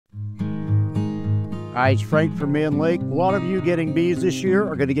Hi, it's Frank from Mann Lake. A lot of you getting bees this year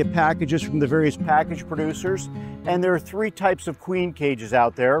are going to get packages from the various package producers. And there are 3 types of queen cages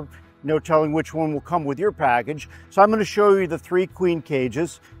out there. No telling which one will come with your package. So I'm going to show you the 3 queen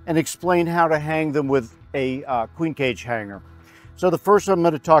cages and explain how to hang them with a queen cage hanger. So the first one I'm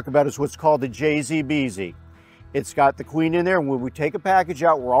going to talk about is what's called the JZ BZ. It's got the queen in there, and when we take a package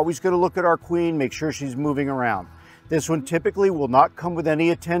out, we're always going to look at our queen, make sure she's moving around. This one typically will not come with any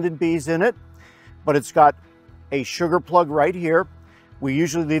attendant bees in it, but it's got a sugar plug right here. We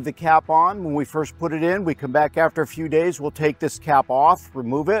usually leave the cap on when we first put it in. We come back after a few days, we'll take this cap off,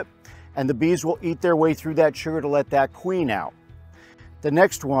 remove it, and the bees will eat their way through that sugar to let that queen out. The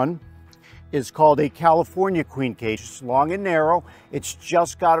next one is called a California queen cage. It's long and narrow. It's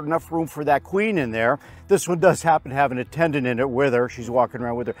just got enough room for that queen in there. This one does happen to have an attendant in it with her. She's walking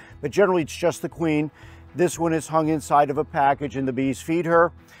around with her, but generally it's just the queen. This one is hung inside of a package and the bees feed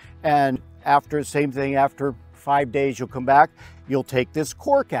her. And after, same thing, after 5 days, you'll come back, you'll take this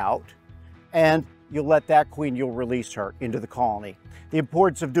cork out and you'll let that queen, you'll release her into the colony. The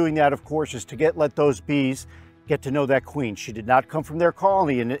importance of doing that, of course, is to let those bees get to know that queen. She did not come from their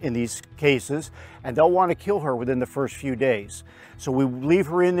colony in these cases, and they'll want to kill her within the first few days. So we leave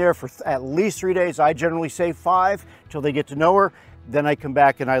her in there for at least 3 days. I generally say 5 till they get to know her. Then I come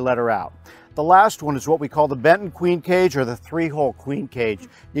back and I let her out. The last one is what we call the Benin Queen Cage, or the 3-hole queen cage.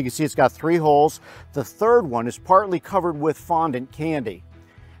 You can see it's got 3 holes. The third one is partly covered with fondant candy,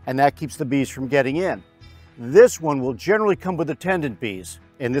 and that keeps the bees from getting in. This one will generally come with attendant bees.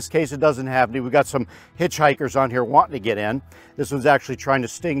 In this case, it doesn't have any. We've got some hitchhikers on here wanting to get in. This one's actually trying to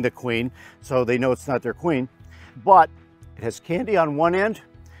sting the queen, so they know it's not their queen. But it has candy on one end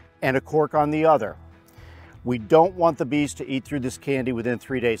and a cork on the other. We don't want the bees to eat through this candy within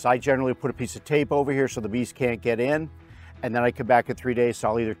 3 days. I generally put a piece of tape over here so the bees can't get in, and then I come back in 3 days, so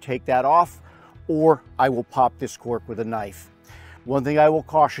I'll either take that off or I will pop this cork with a knife. One thing I will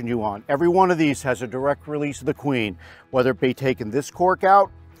caution you on, every one of these has a direct release of the queen, whether it be taking this cork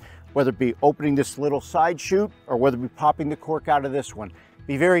out, whether it be opening this little side chute, or whether it be popping the cork out of this one.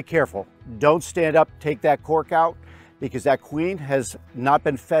 Be very careful. Don't stand up, take that cork out, because that queen has not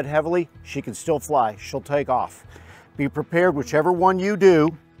been fed heavily. She can still fly, she'll take off. Be prepared, whichever one you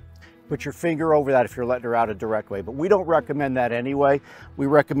do, put your finger over that if you're letting her out a direct way. But we don't recommend that anyway. We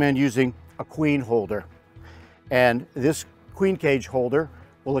recommend using a queen holder. And this queen cage holder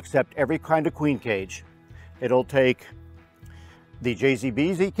will accept every kind of queen cage. It'll take the JZ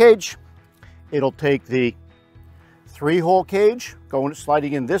BZ cage, it'll take the 3-hole cage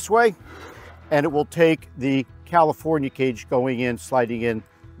sliding in this way, and it will take the California cage going in, sliding in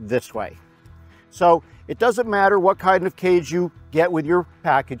this way. So it doesn't matter what kind of cage you get with your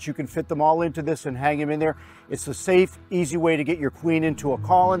package, you can fit them all into this and hang them in there. It's a safe, easy way to get your queen into a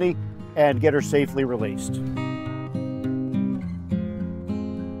colony and get her safely released.